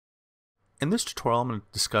In this tutorial, I'm going to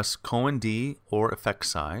discuss Cohen D or effect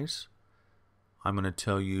size. I'm going to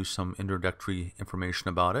tell you some introductory information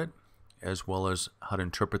about it, as well as how to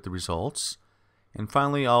interpret the results. And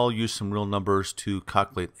finally, I'll use some real numbers to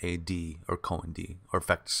calculate a D or Cohen D or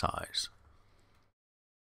effect size.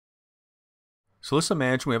 So let's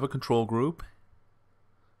imagine we have a control group.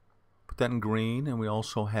 Put that in green, and we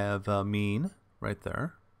also have mean right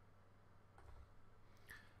there.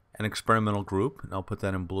 An experimental group, and I'll put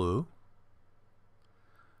that in blue.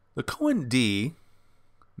 The Cohen D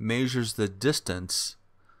measures the distance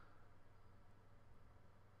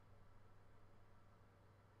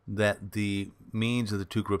that the means of the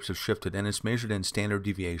two groups have shifted, and it's measured in standard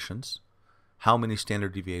deviations. How many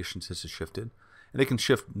standard deviations has it shifted? And it can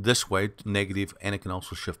shift this way, negative, and it can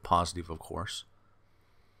also shift positive, of course.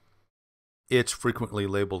 It's frequently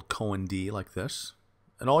labeled Cohen D like this.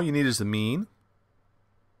 And all you need is the mean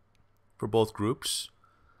for both groups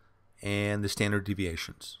and the standard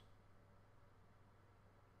deviations.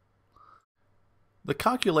 The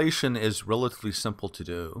calculation is relatively simple to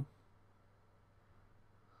do.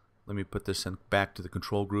 Let me put this back to the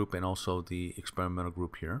control group and also the experimental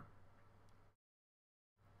group here.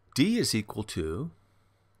 D is equal to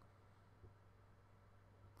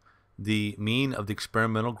the mean of the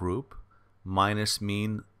experimental group minus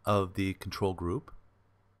mean of the control group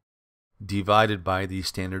divided by the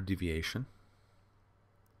standard deviation.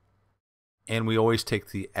 And we always take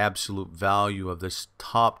the absolute value of this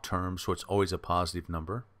top term, so it's always a positive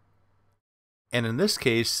number. And in this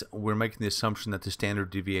case, we're making the assumption that the standard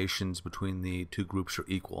deviations between the two groups are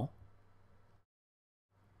equal.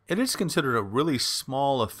 It is considered a really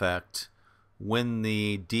small effect when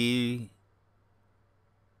the D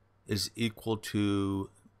is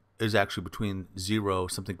actually between 0,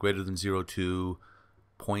 something greater than 0 to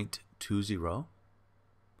 0.20.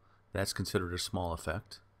 That's considered a small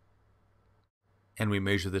effect. And we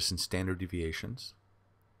measure this in standard deviations.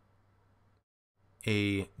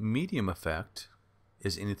 A medium effect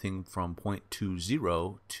is anything from 0.20 to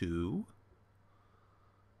 0.50.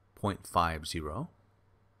 0.20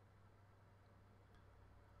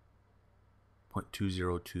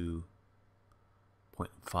 to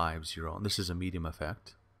 0.50, and this is a medium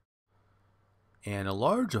effect. And a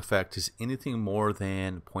large effect is anything more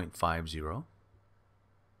than 0.50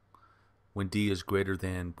 when D is greater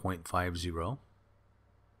than 0.50.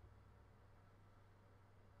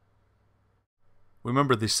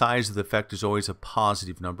 Remember, the size of the effect is always a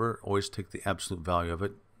positive number. Always take the absolute value of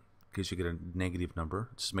it in case you get a negative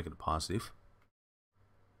number. Just make it a positive.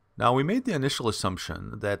 Now, we made the initial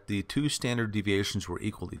assumption that the two standard deviations were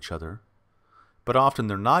equal to each other, but often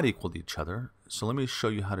they're not equal to each other. So let me show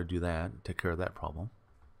you how to do that, take care of that problem.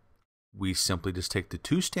 We simply just take the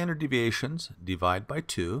two standard deviations, divide by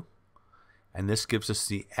 2, and this gives us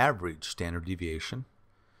the average standard deviation,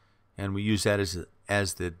 and we use that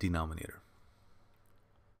as the denominator.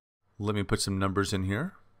 Let me put some numbers in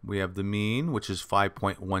here. We have the mean, which is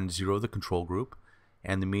 5.10, the control group,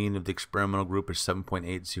 and the mean of the experimental group is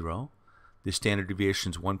 7.80. The standard deviation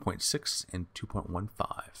is 1.6 and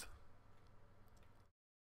 2.15.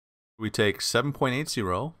 We take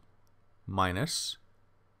 7.80 minus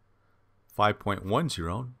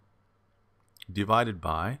 5.10 divided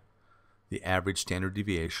by the average standard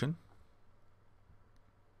deviation.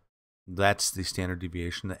 That's the standard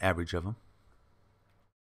deviation, the average of them.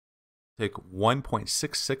 Take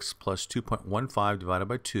 1.66 plus 2.15 divided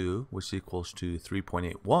by 2, which equals to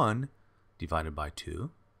 3.81 divided by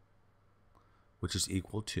 2, which is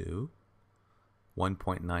equal to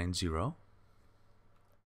 1.90.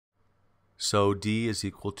 So D is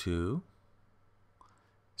equal to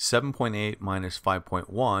 7.8 minus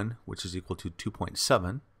 5.1, which is equal to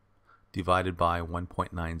 2.7, divided by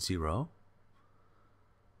 1.90.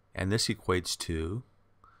 And this equates to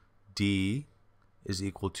D is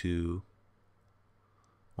equal to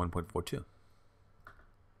 1.42,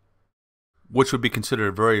 which would be considered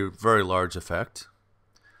a very, very large effect.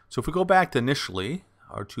 So if we go back to initially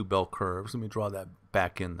our two bell curves, let me draw that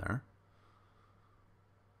back in there.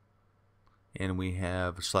 And we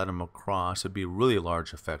have slide them across. It'd be a really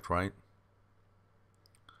large effect, right?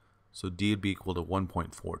 So D would be equal to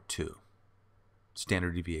 1.42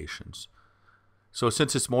 standard deviations. So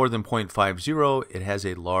since it's more than 0.50, it has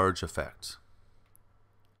a large effect.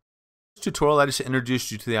 This tutorial, I just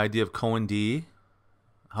introduced you to the idea of Cohen D,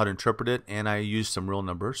 how to interpret it, and I used some real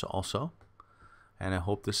numbers also. And I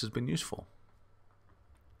hope this has been useful.